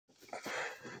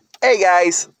Hey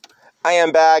guys, I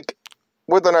am back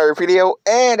with another video,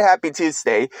 and happy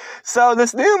Tuesday. So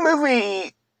this new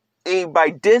movie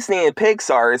by Disney and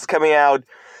Pixar is coming out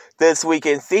this week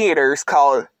in theaters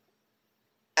called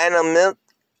Elemental.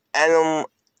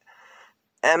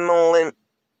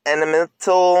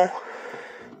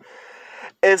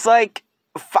 It's like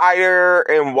fire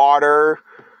and water.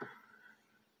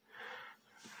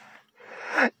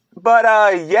 But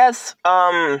yes,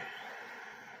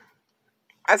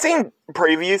 I've seen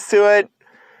previews to it.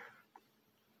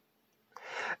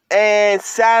 And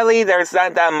sadly, there's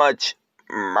not that much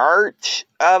merch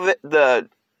of it, the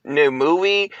new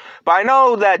movie. But I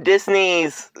know that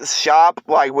Disney's shop,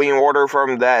 like when you order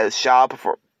from that shop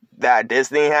that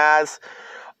Disney has,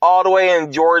 all the way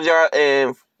in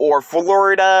Georgia or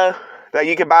Florida, that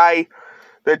you can buy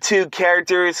the two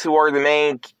characters who are the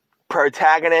main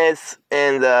protagonists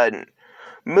in the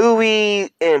movie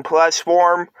in plush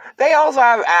form. They also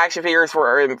have action figures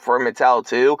for Mattel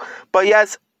too. But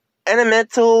yes,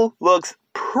 Elemental looks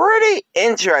pretty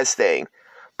interesting.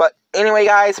 But anyway,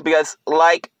 guys, because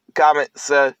like, comment,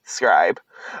 subscribe.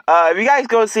 If you guys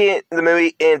go see the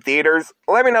movie in theaters,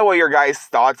 let me know what your guys'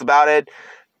 thoughts about it.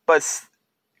 But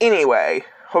anyway,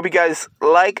 hope you guys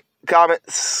like, comment,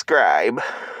 subscribe.